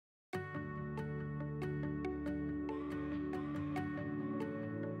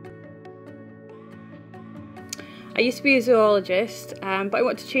I used to be a zoologist, but I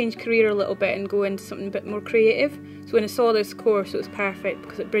want to change career a little bit and go into something a bit more creative. So when I saw this course, it was perfect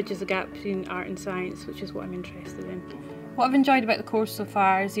because it bridges the gap between art and science, which is what I'm interested in. What I've enjoyed about the course so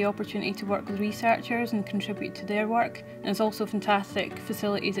far is the opportunity to work with researchers and contribute to their work, and there's also fantastic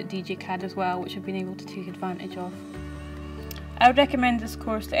facilities at DJCAD as well, which I've been able to take advantage of. I would recommend this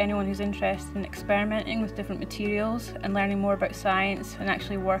course to anyone who's interested in experimenting with different materials and learning more about science and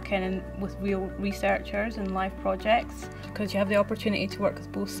actually working with real researchers and live projects, because you have the opportunity to work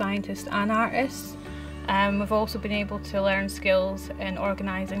with both scientists and artists. We've also been able to learn skills in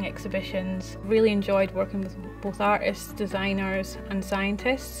organising exhibitions. Really enjoyed working with both artists, designers and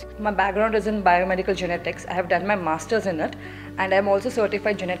scientists. My background is in biomedical genetics. I have done my master's in it, and I'm also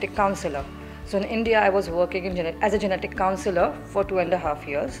certified genetic counsellor. So in India I was working as a genetic counsellor for 2.5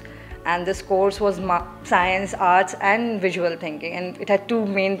 years, and this course was science, arts and visual thinking, and it had two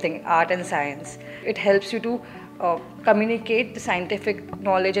main things, art and science. It helps you to communicate the scientific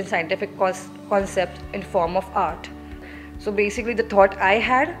knowledge and scientific concept in form of art. So basically the thought I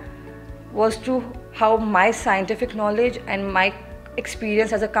had was to how my scientific knowledge and my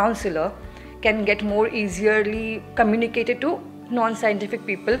experience as a counsellor can get more easily communicated to non-scientific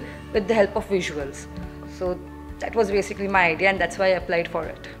people with the help of visuals. So that was basically my idea, and that's why I applied for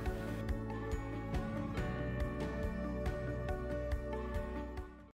it.